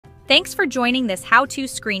Thanks for joining this how-to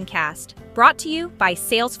screencast, brought to you by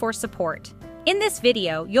Salesforce Support. In this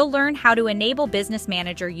video, you'll learn how to enable Business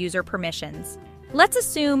Manager user permissions. Let's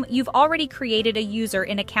assume you've already created a user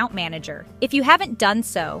in Account Manager. If you haven't done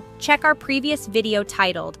so, check our previous video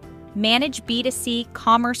titled Manage B2C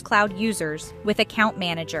Commerce Cloud Users with Account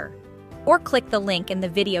Manager, or click the link in the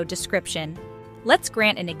video description. Let's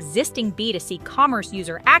grant an existing B2C Commerce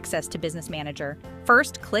user access to Business Manager.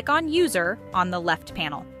 First, click on User on the left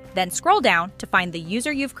panel. Then scroll down to find the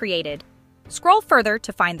user you've created. Scroll further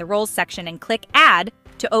to find the Roles section and click Add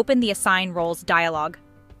to open the Assign Roles dialog.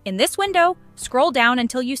 In this window, scroll down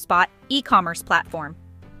until you spot E-commerce platform.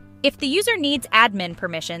 If the user needs admin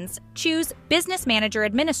permissions, choose Business Manager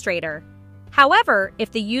Administrator. However,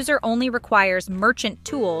 if the user only requires merchant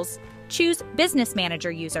tools, choose Business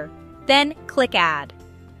Manager User. Then click Add.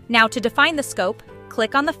 Now to define the scope,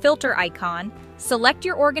 click on the filter icon, select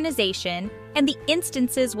your organization, and the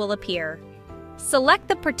instances will appear. Select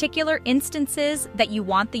the particular instances that you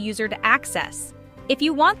want the user to access. If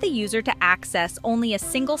you want the user to access only a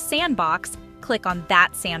single sandbox, click on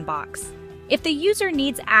that sandbox. If the user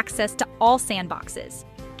needs access to all sandboxes,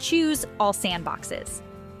 choose All Sandboxes.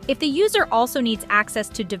 If the user also needs access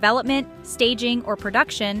to development, staging, or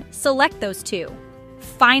production, select those too.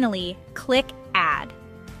 Finally, click Add.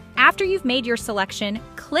 After you've made your selection,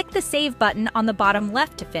 click the Save button on the bottom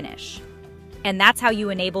left to finish. And that's how you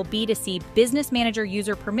enable B2C Business Manager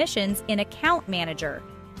user permissions in Account Manager.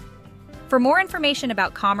 For more information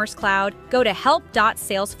about Commerce Cloud, go to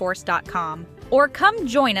help.salesforce.com or come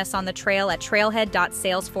join us on the trail at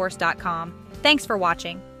trailhead.salesforce.com. Thanks for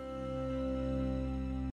watching.